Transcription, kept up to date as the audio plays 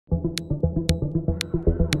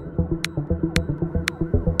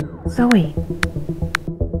Zoe.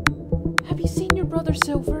 Have you seen your brother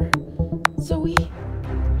Silver? Zoe?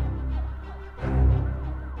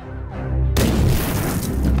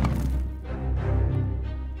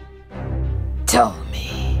 Tell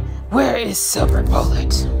me, where is Silver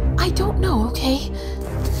Bullet? I don't know, okay?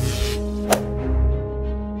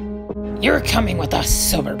 You're coming with us,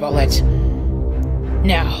 Silver Bullet.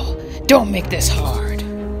 Now, don't make this hard.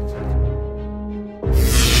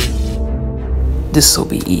 This'll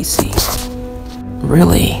be easy.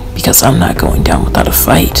 Really, because I'm not going down without a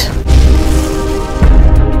fight.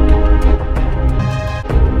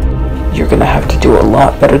 You're gonna have to do a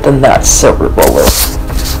lot better than that, Silver Bullet.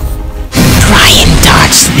 Try and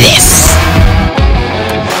dodge this!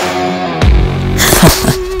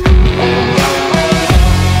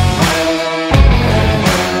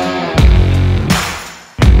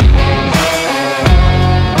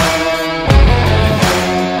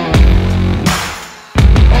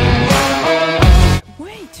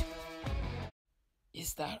 Wait!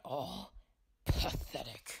 Is that all?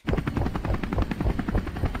 Pathetic.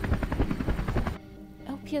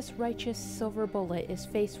 LPS righteous Silver Bullet is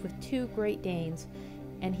faced with two Great Danes,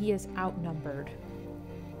 and he is outnumbered.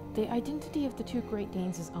 The identity of the two Great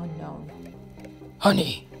Danes is unknown.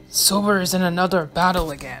 Honey, Silver is in another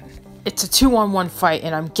battle again. It's a 2-on-1 fight,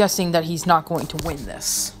 and I'm guessing that he's not going to win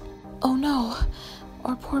this. Oh no,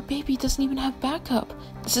 our poor baby doesn't even have backup.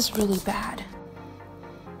 This is really bad.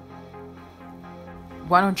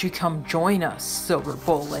 Why don't you come join us, Silver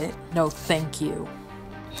Bullet? No, thank you.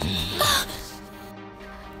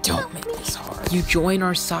 Don't make this hard. You join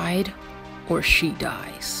our side, or she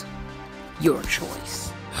dies. Your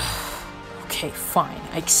choice. Okay, fine,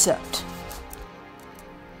 I accept.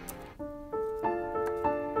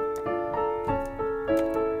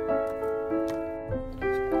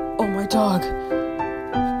 Oh, my dog.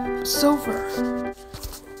 Silver.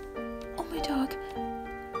 Oh my dog.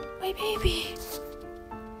 My baby.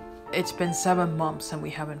 It's been 7 months and we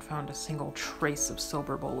haven't found a single trace of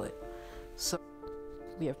Silver Bullet. So,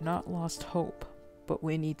 we have not lost hope, but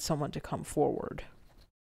we need someone to come forward.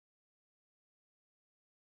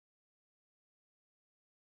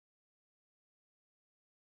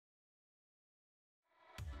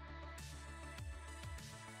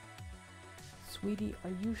 Sweetie,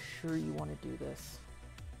 are you sure you want to do this?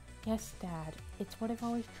 Yes, Dad. It's what I've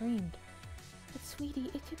always dreamed. But sweetie,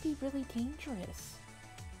 it could be really dangerous.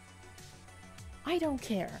 I don't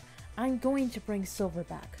care. I'm going to bring Silver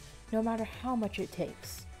back, no matter how much it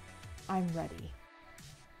takes. I'm ready.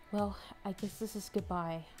 Well, I guess this is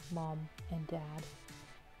goodbye, Mom and Dad.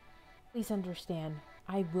 Please understand,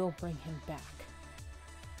 I will bring him back,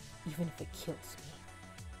 even if it kills me.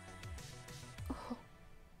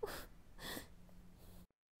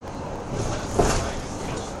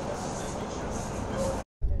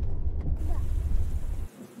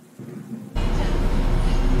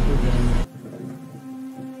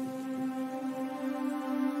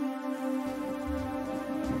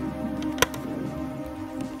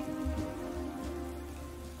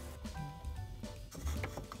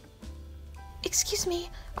 Excuse me,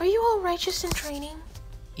 are you all righteous in training?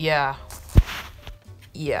 Yeah,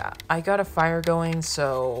 I got a fire going,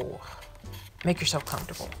 so make yourself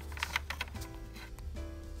comfortable.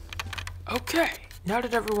 Okay, now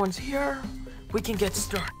that everyone's here, we can get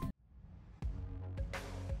started.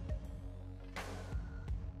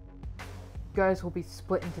 You guys will be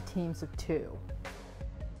split into teams of 2.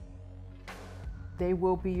 They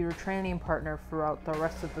will be your training partner throughout the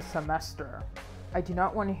rest of the semester. I do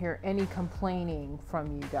not want to hear any complaining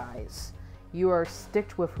from you guys. You are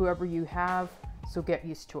sticked with whoever you have, so get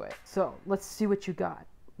used to it. So, let's see what you got.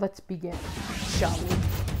 Let's begin, shall we?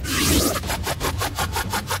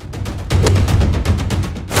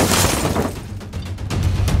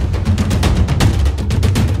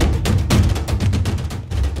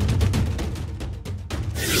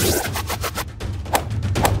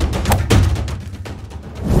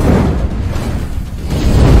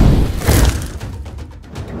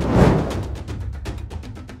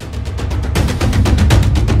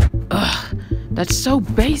 That's so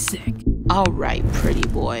basic. Alright, pretty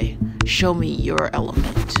boy. Show me your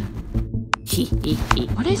element.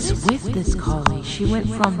 What is with this collie? She went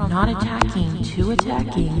from not attacking to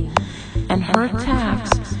attacking, and her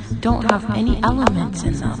attacks don't have any elements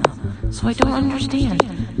in them. So I don't understand.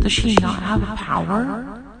 Does she not have a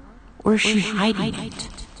power? Or is she hiding it?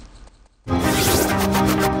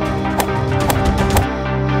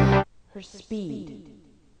 Her speed.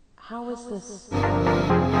 How is this?